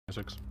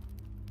6.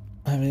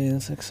 I mean,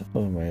 it's like some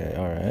of them are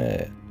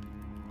alright.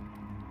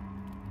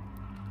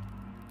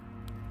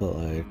 But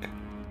like,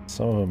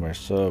 some of them are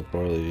so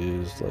poorly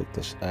used, like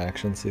the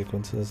action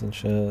sequences and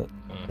shit.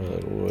 They're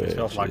like way It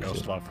felt like I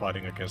cheesy. was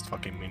fighting against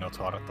fucking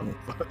Minotaur at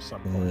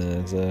some point. Yeah,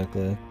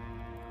 exactly.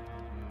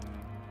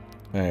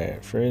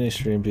 Alright, for any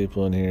stream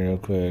people in here, real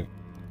quick,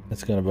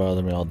 it's gonna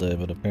bother me all day,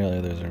 but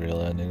apparently there's a real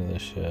ending to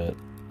this shit.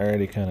 I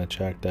already kind of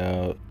checked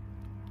out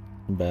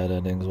bad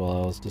endings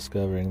while I was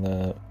discovering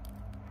that.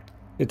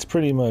 It's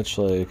pretty much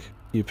like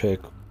you pick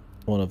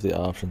one of the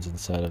options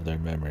inside of their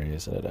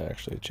memories and it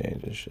actually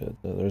changes shit.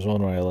 There's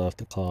one where I left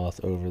the cloth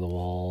over the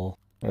wall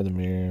or the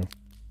mirror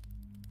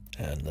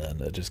and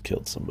then it just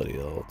killed somebody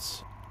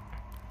else.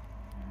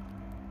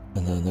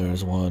 And then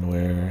there's one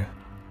where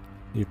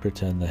you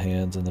pretend the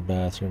hand's in the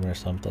bathroom or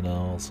something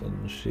else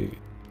and she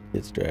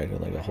gets dragged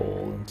in like a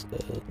hole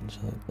instead and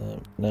shit like that.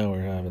 Now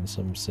we're having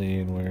some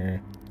scene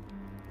where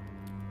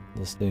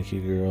the stinky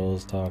girl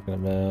is talking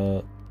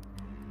about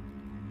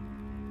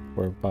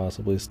we're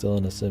possibly still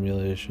in a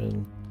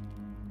simulation.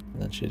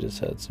 And then she just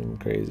had some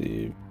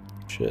crazy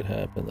shit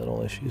happen that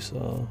only she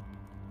saw.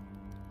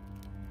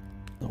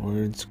 The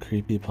words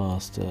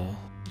creepypasta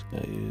just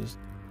got used.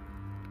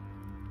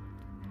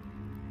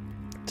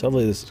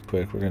 Totally this is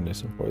quick, we're gonna do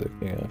some For the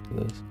King after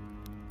this.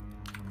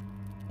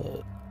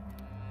 But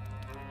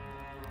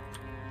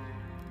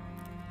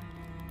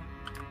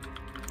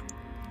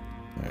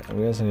alright, I'm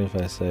guessing if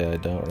I say I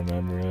don't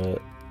remember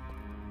it,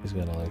 he's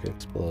gonna like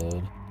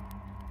explode.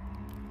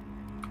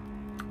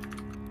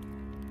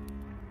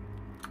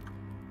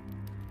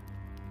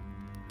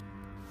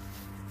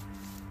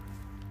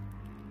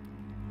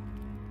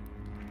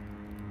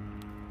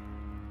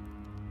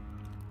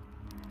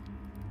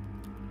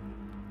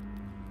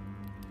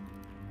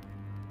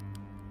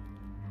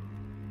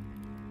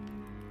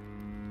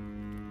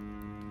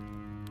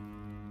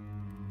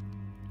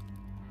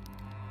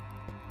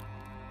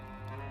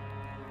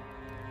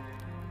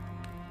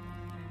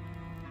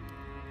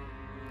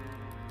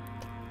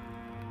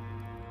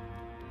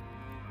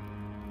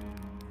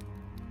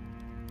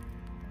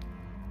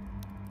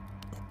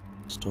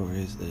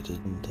 Stories they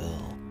didn't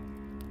tell.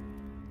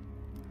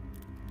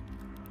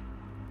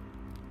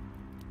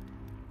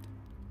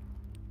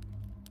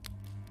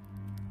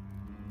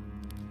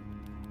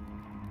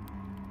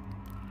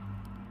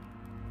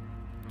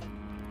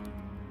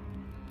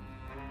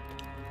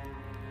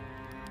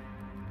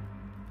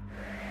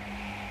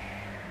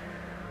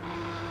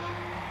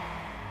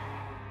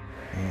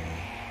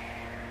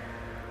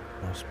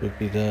 More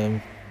spooky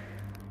time.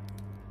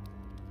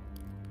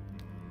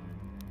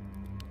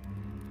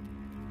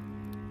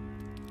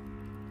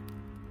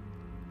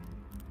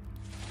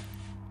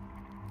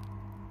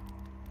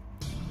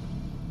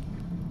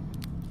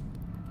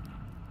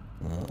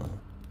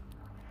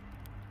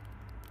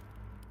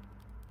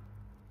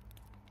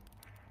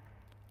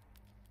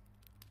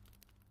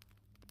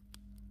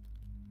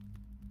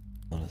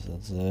 What does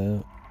that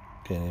say?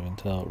 Can't even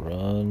tell.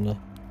 Run.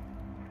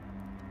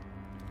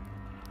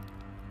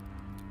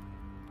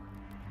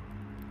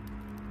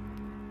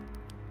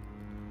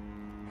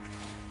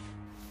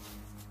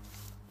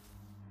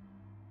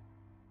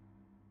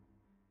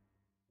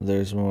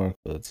 There's more,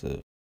 but that's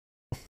it.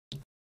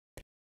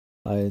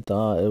 I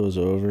thought it was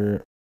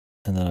over,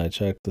 and then I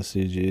checked the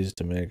CGs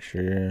to make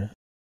sure,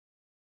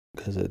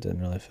 because it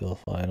didn't really feel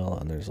final,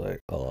 and there's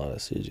like a lot of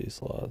CG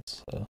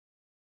slots, so.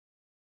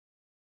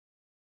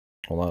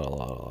 Well, not a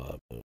lot,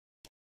 but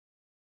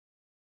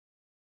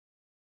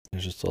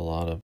there's just a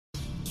lot of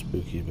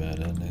spooky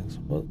bad endings.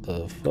 What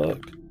the fuck?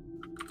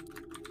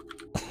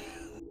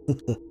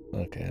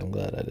 Okay, I'm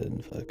glad I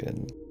didn't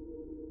fucking...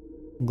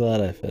 I'm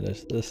glad I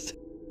finished this.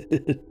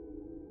 Dude,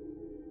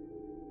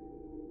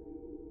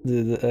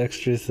 the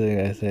extra thing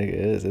I think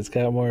is, it's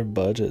got more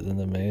budget than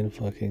the main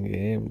fucking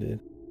game, dude.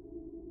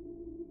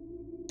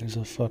 There's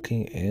a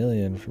fucking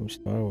alien from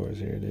Star Wars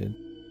here, dude.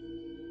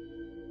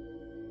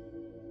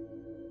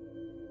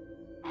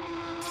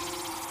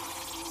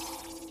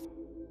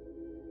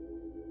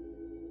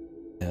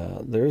 Yeah,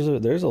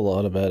 there's a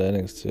lot of bad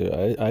endings too.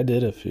 I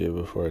did a few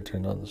before I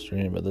turned on the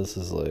stream, but this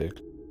is like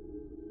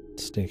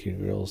Stinky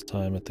Girl's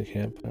time at the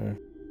campfire.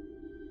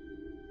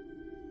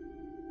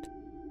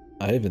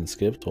 I even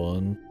skipped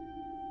one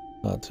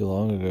not too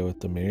long ago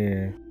with the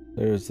mirror.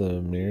 There's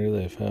the mirror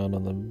they found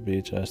on the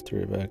beach. I just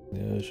threw it back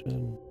in the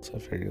ocean, so I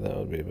figured that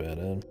would be a bad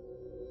end.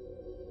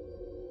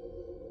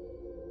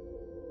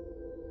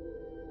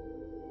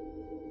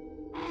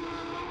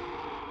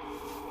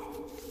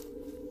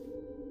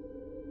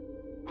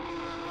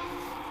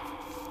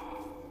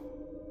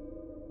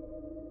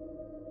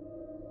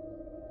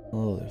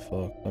 Holy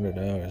fuck, 100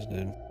 hours,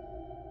 dude.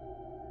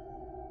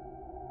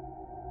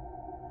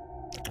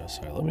 Oh,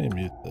 sorry, let me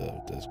mute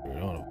the Discord. I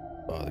don't want to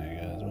bother you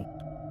guys.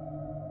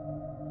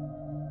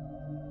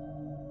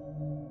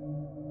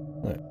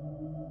 Alright,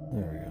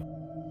 there we go.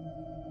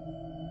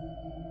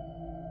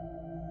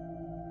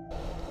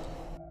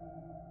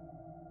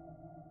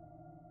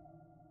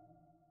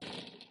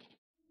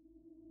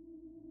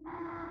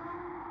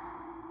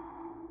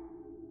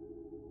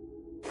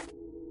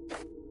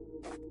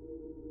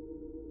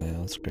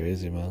 That's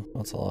crazy, man.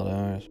 That's a lot of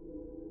hours.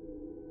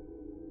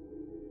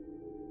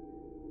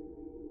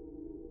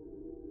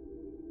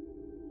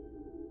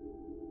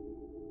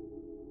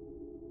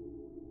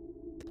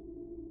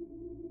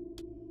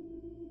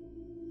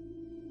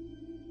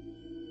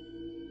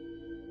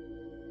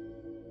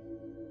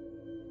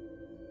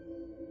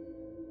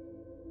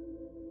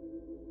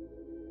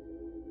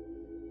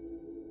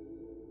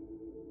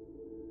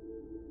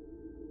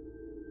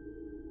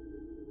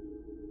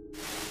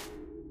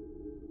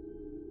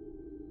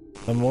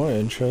 I'm more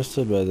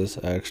interested by this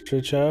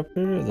extra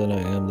chapter than I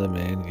am the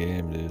main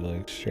game, dude.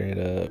 Like, straight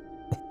up.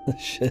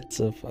 This shit's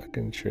a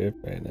fucking trip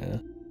right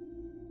now.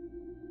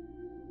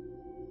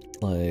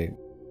 Like,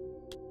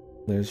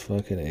 there's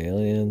fucking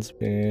aliens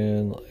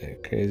appearing,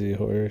 like crazy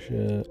horror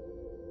shit.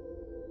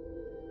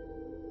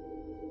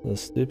 The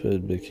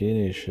stupid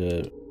bikini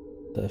shit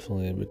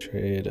definitely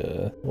betrayed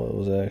what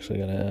was actually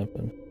gonna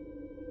happen.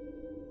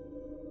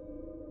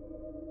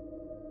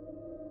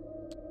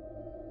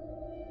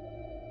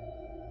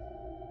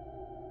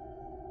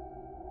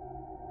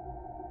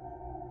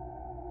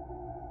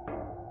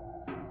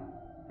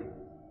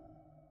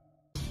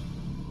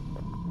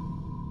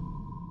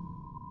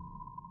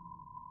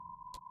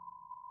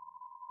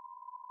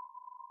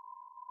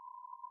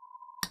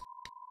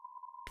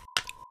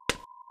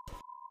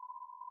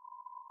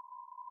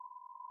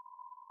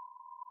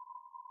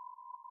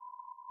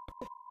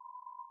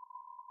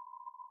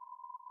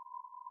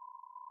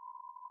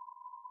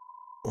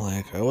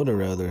 Like, I would have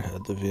rather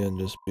had the VN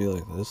just be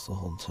like this the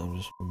whole time,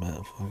 just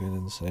mad fucking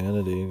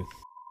insanity.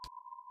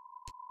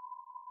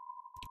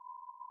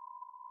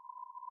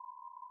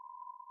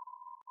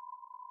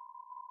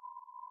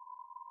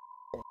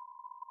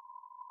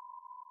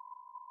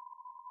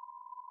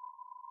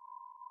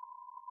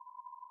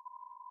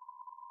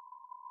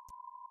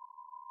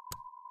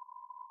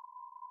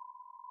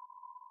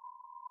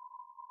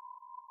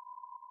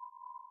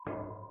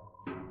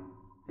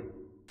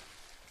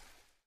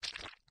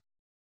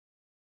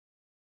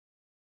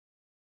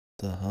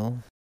 The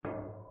hell?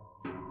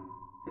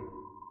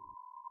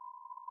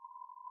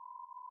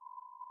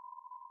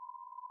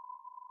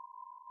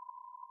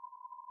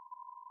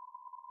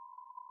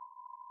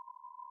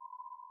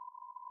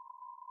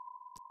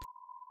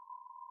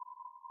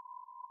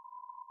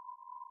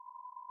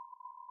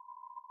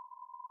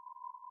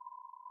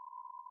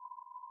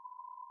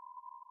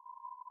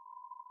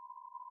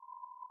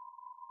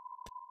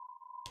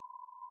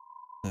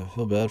 I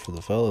feel bad for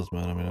the fellas,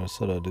 man. I mean, I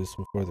said I'd do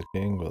some for the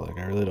king, but like,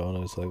 I really don't want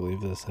to just like leave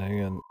this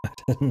hanging. I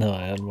didn't know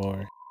I had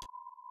more.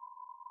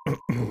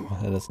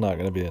 And it's not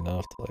gonna be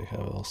enough to like have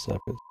a whole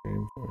separate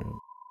stream for it.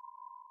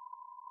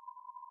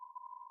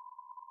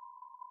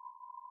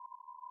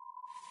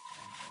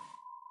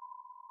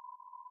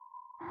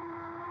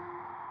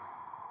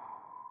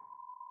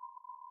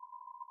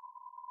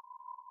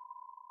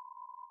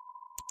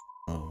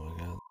 Oh my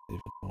god,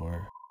 even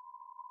more.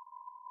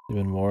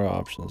 Even more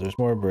options. There's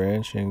more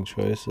branching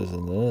choices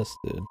in this,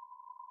 dude.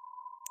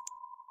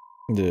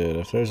 Dude,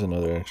 if there's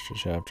another extra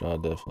chapter, I'll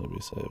definitely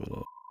be saving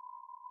it.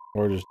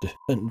 Or just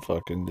didn't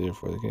fucking do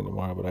for the king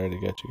tomorrow, but I already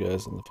got you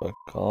guys in the fucking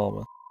call,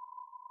 man.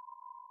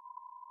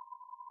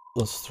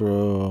 Let's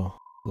throw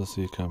the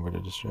cucumber to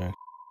distract.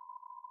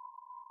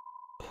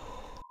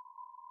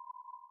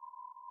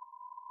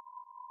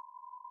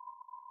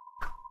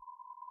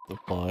 The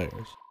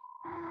pliers.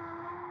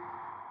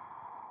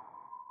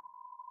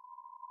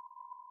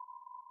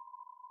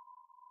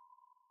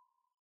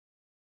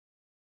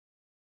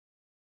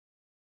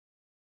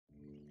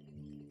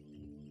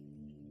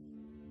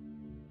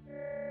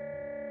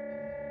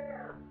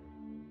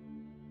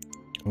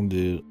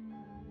 Dude,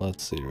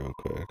 let's see real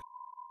quick.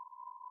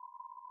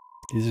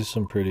 These are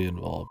some pretty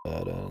involved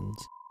bad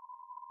ends.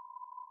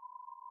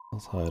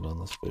 Let's hide on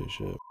the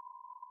spaceship.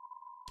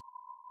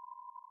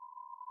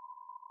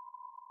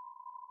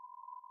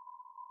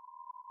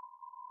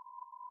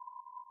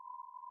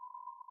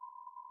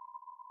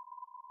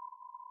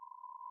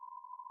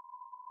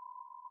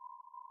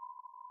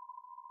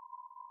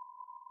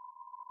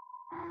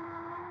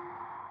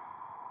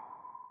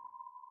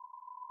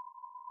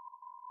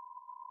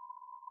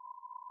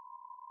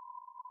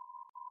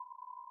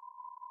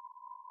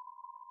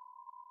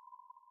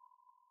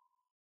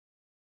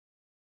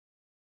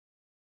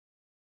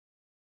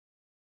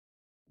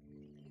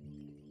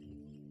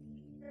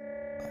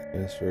 I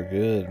guess we're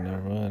good,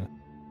 never mind.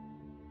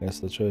 I guess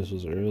the choice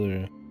was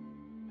earlier.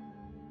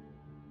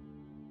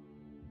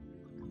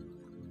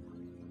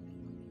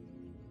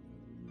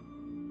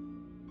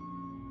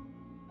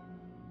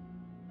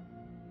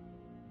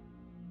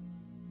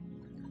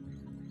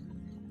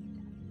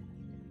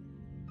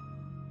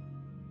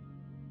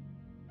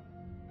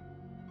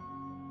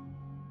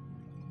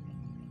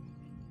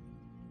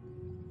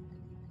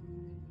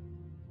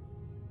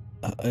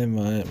 I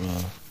might,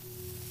 man.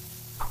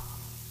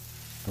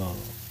 Oh,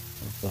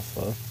 what the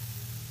fuck?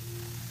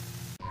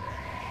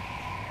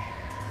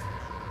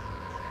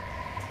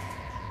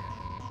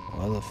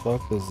 Why the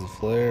fuck does the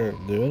flare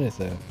do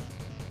anything?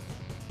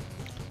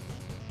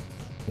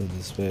 Did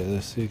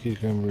the sea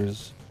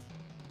cucumbers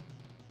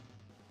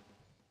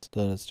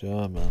done its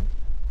job, man.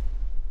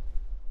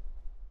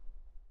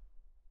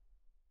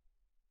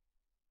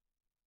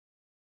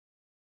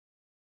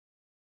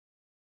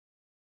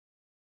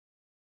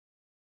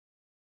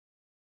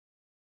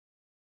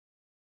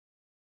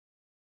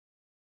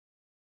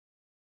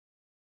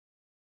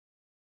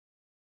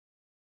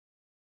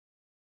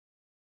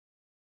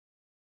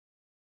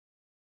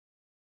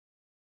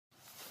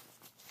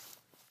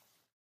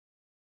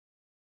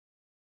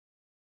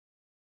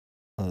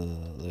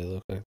 They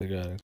look like they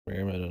got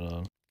experimented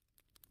on.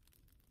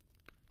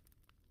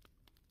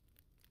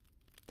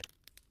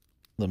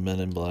 The Men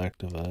in Black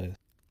device.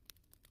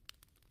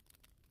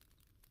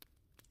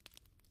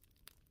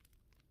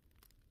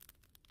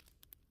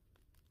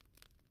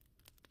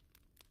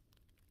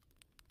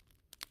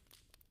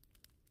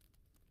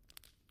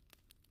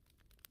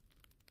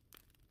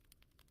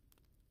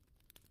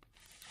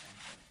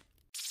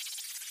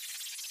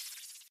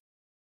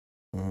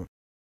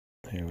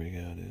 Here we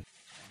go, dude.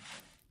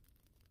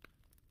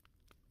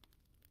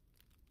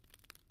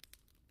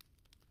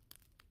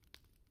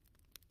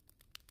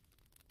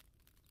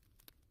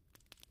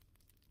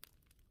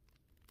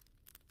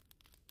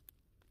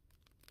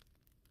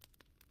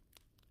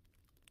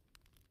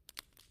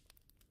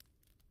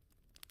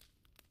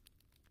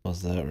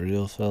 Was that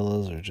real,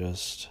 fellas, or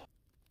just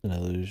an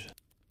illusion?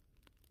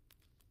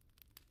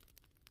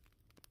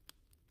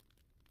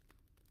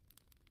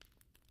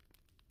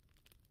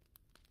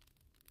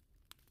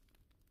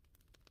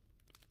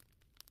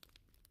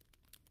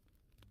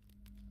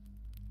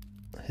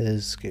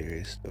 His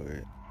scary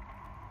story.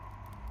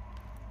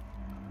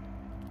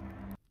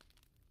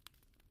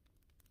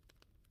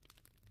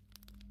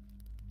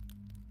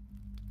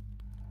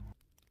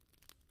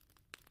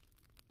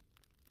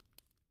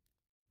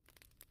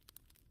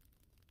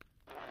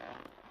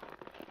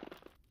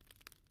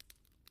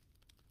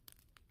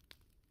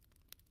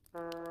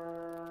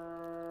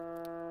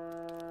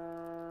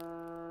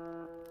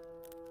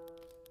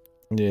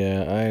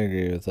 Yeah, I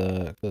agree with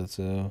that. That's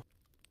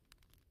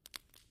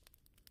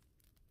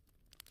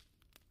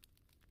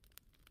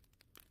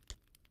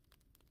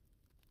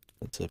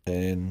it's a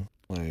pain.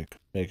 Like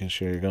making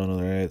sure you're going to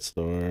the right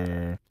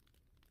store,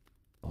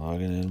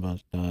 logging in a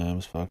bunch of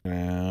times, fucking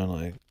around.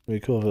 Like, it'd be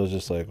cool if it was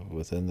just like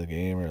within the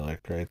game or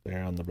like right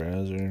there on the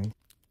browser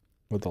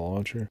with the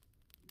launcher.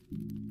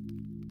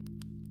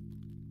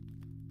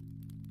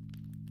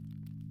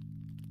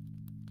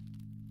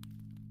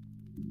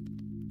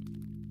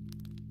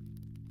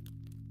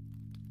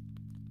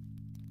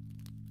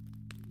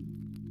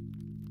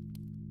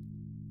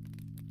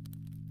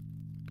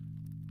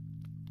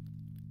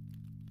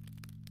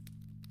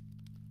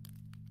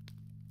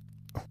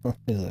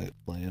 He's like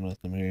playing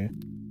with them here.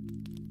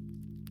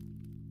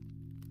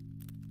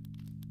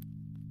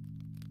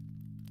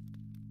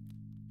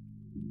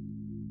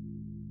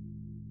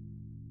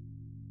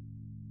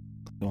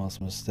 He wants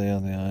him to stay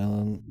on the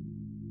island.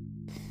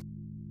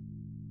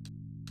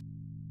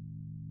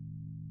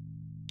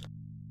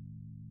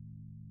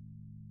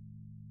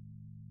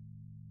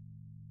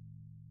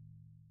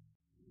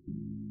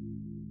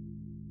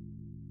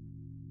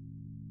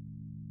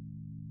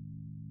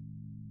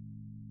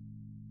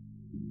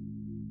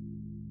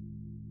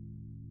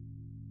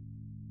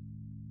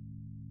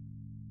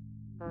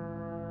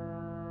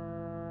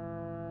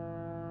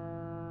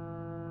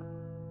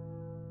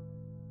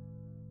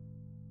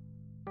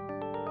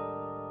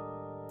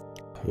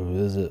 Who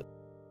is it?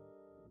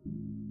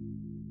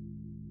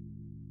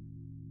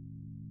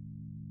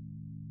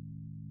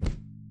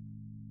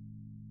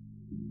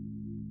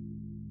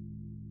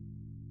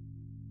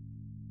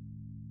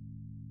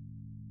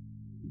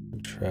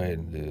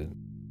 Triton, dude.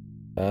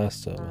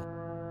 Fast him.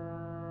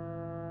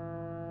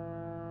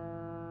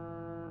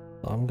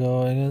 I'm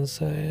going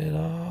insane.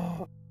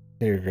 Oh.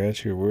 You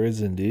regret your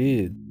words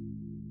indeed.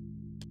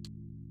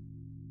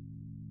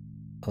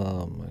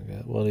 Oh my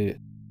god. What do you...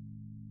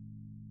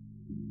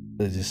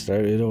 Did you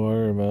start eating more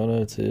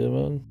Ramona too,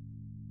 man?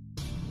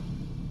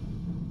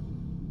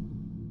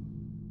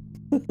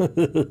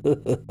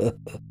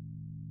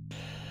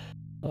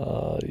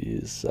 Oh,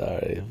 you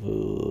sorry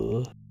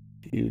fool.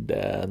 You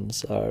damn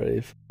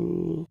sorry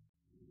fool.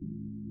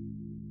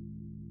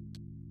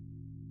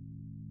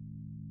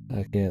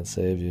 I can't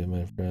save you,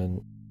 my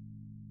friend.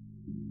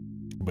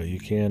 But you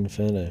can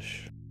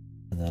finish.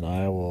 And then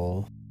I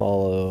will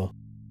follow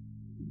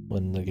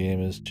when the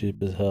game is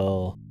cheap as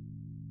hell.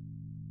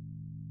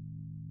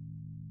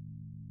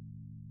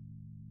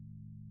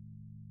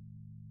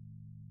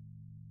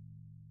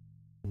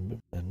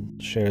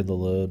 And share the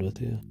load with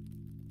you.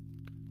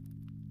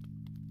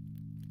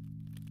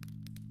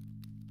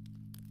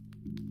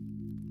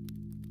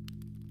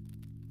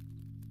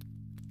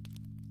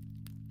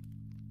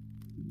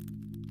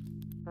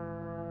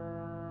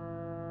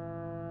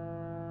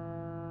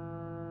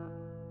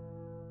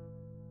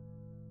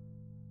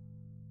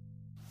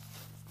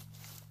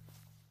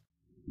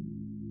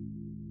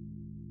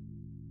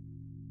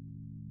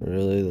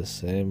 Really the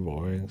same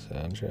boring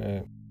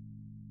soundtrack?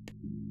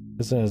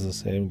 This one has the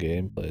same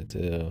gameplay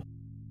too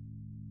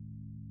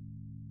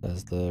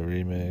as the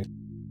remake.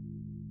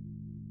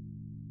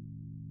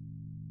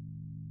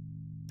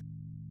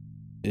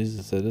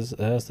 Jesus, it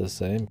has the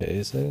same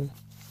pacing?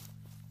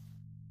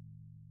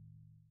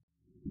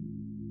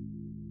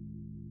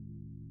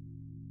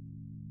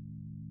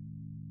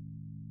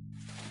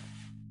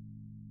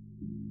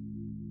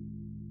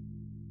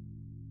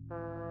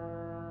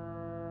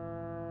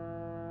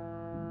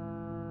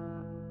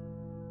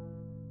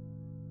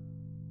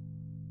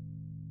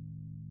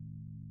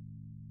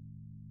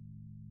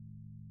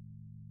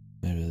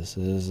 Maybe this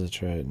is a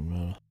Triton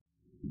mode.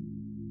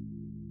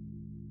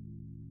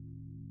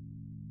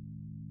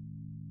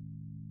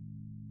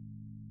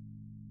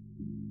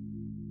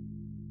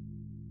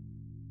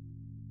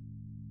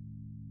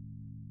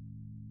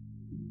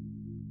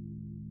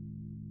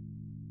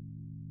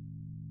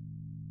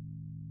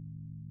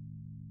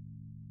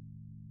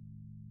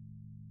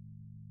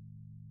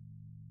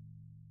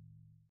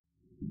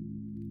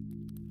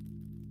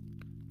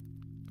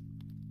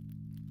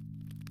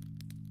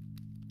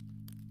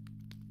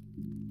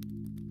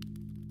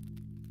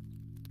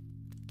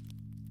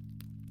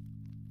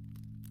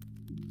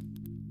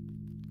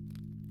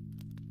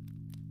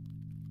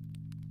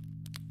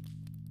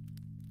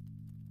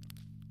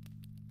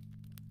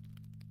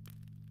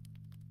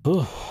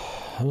 Whew,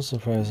 I'm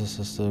surprised this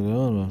is still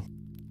going, man.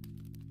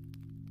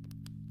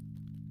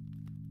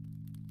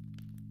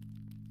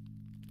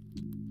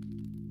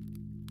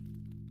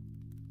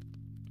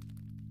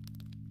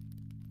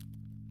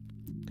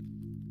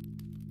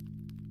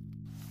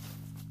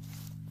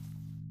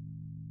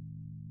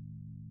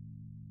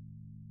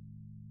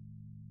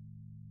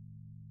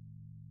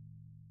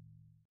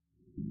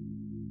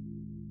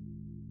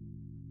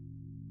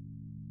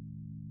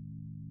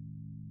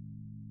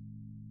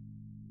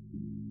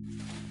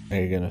 Are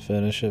you gonna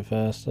finish it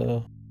fast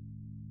though?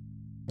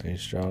 Are you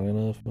strong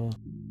enough, man?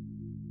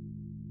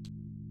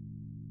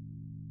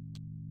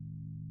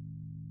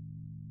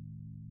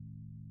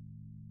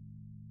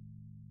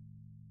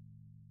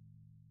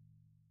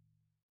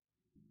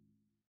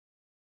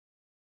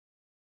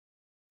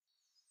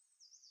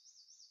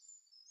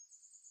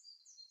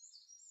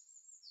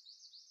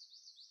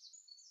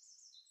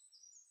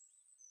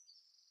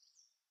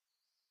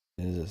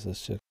 Jesus, this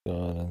shit's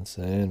going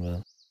insane,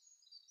 man.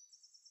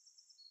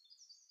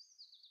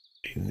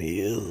 He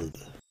kneeled.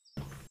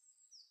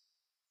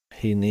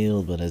 He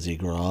kneeled, but has he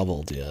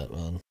groveled yet,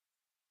 man?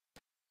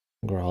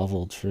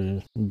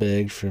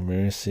 Begged for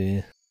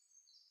mercy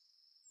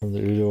from the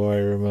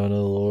Udawari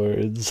Ramona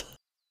lords.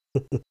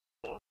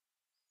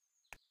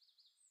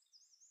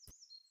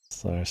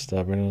 Sorry,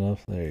 stubborn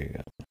enough? There you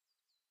go.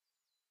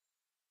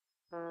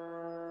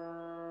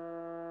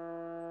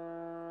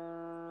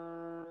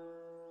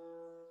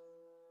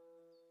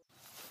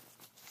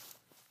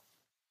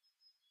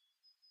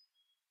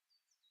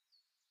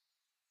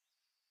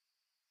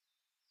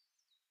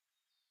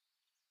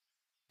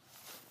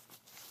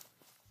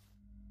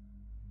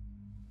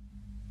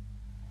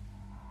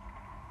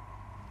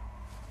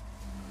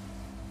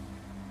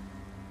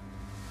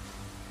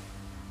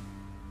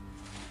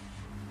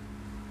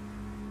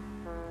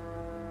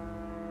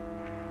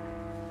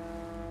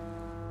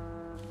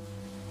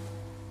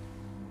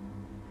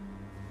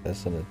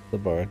 Isn't it the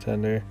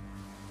bartender?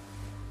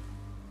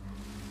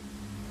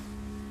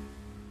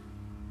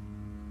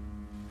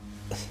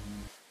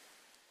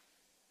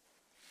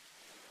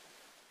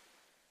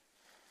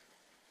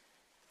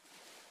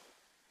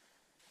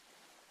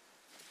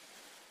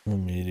 The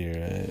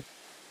meteorite.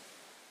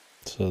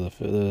 So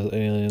the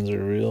aliens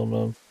are real,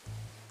 man.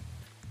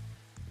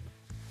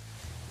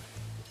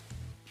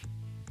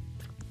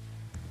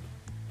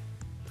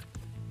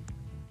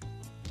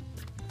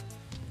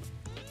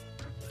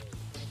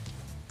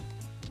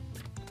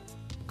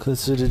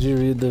 Klitzer, did you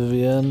read the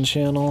VN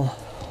channel?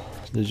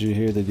 Did you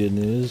hear the good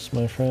news,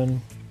 my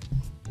friend?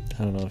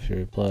 I don't know if you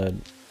replied.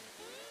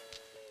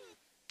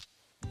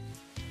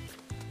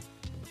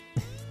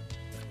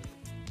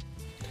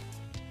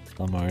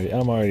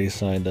 I'm already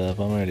signed up.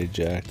 I'm already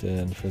jacked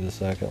in for the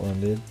second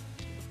one, dude.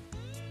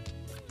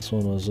 This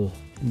one was a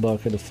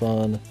bucket of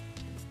fun.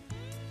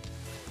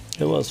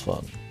 It was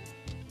fun.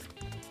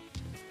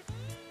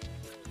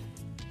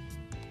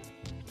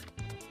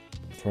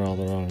 For all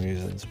the wrong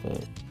reasons,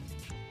 but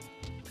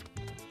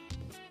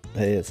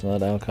hey, it's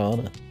not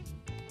Alcana.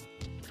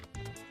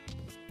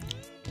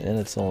 And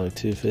it's only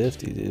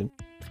 $250, dude.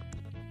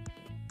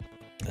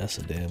 That's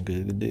a damn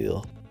good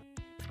deal.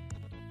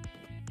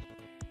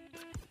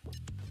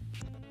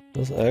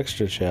 This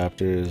extra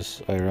chapter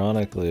is,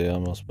 ironically,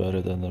 almost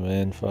better than the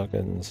main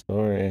fucking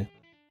story.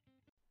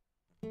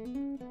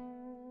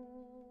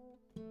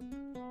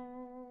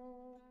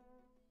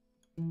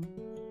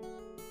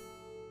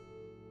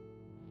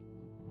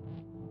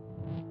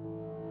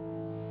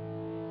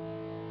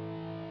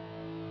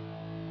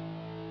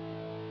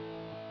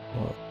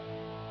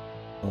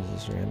 What was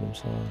this random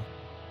song?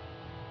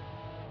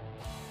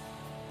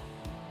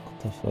 What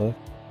the fuck?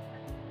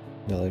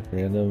 Got like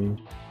random...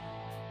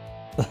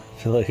 I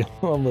feel like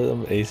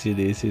I'm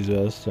AC/DC's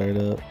about to start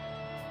up.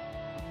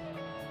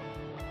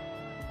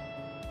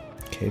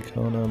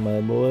 K-Kona,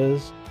 my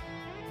boys.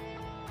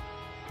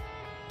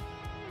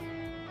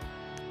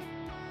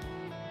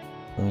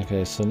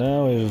 Okay, so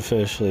now we've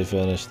officially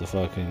finished the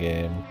fucking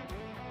game.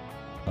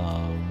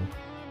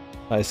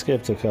 I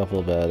skipped a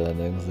couple bad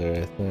endings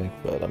there, I think,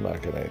 but I'm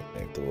not gonna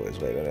make the boys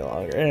wait any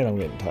longer, and I'm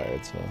getting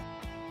tired, so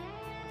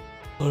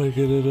I wanna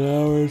get an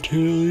hour or two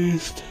at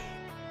least.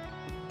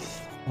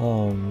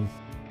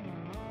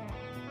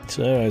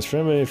 So anyways, for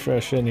anybody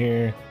fresh in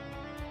here,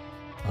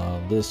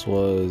 this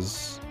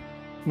was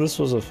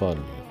a fun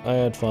game. I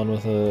had fun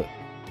with it,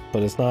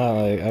 but it's not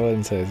like, I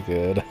wouldn't say it's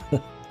good.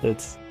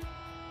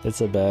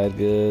 It's a bad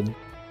good,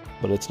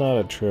 but it's not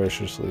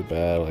atrociously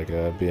bad like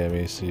a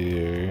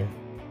BMEC or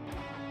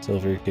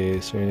Silver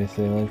Case or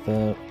anything like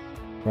that,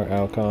 or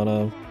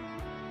Alcana.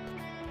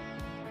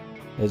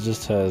 It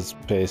just has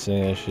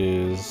pacing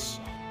issues,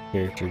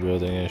 character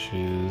building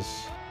issues,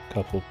 a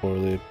couple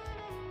poorly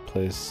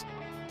placed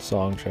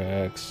song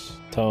tracks,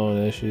 tone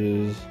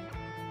issues,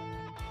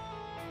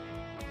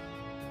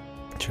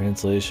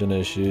 translation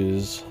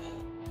issues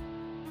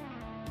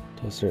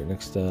to a certain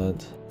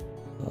extent.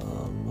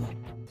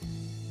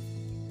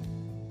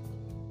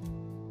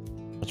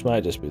 Which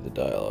might just be the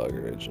dialogue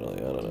originally.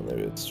 I don't know,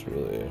 maybe it's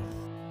really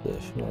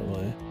stiff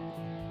normally.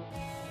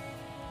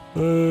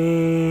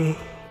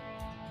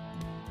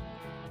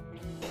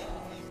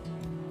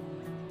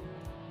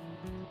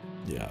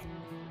 Yeah.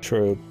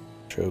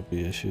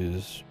 Tropey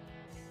issues.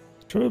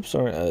 Tropes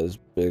aren't as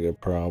big a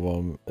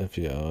problem if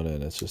you own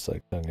it, it's just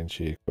like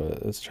tongue-in-cheek, but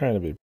it's trying to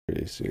be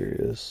pretty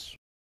serious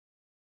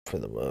for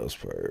the most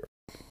part.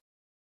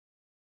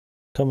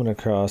 Coming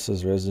across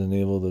as Resident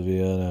Evil the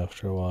VN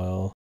after a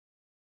while.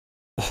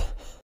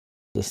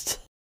 Just,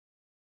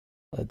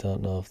 I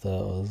don't know if that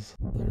was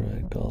the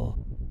right call.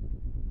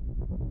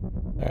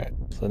 Alright,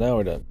 so now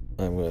we're done.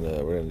 We're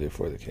gonna do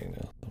For the King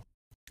now. So.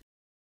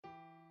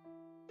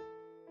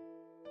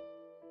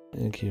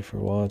 Thank you for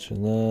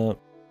watching that.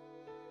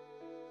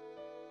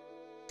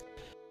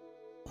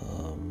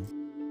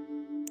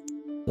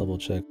 Double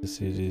check the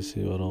CG,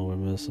 see what all we're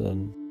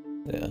missing.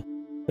 Yeah,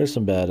 there's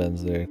some bad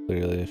ends there,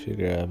 clearly, if you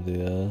grab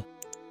the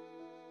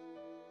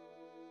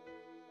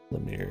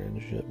mirror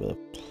and shit, but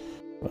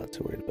I'm not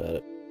too worried about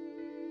it.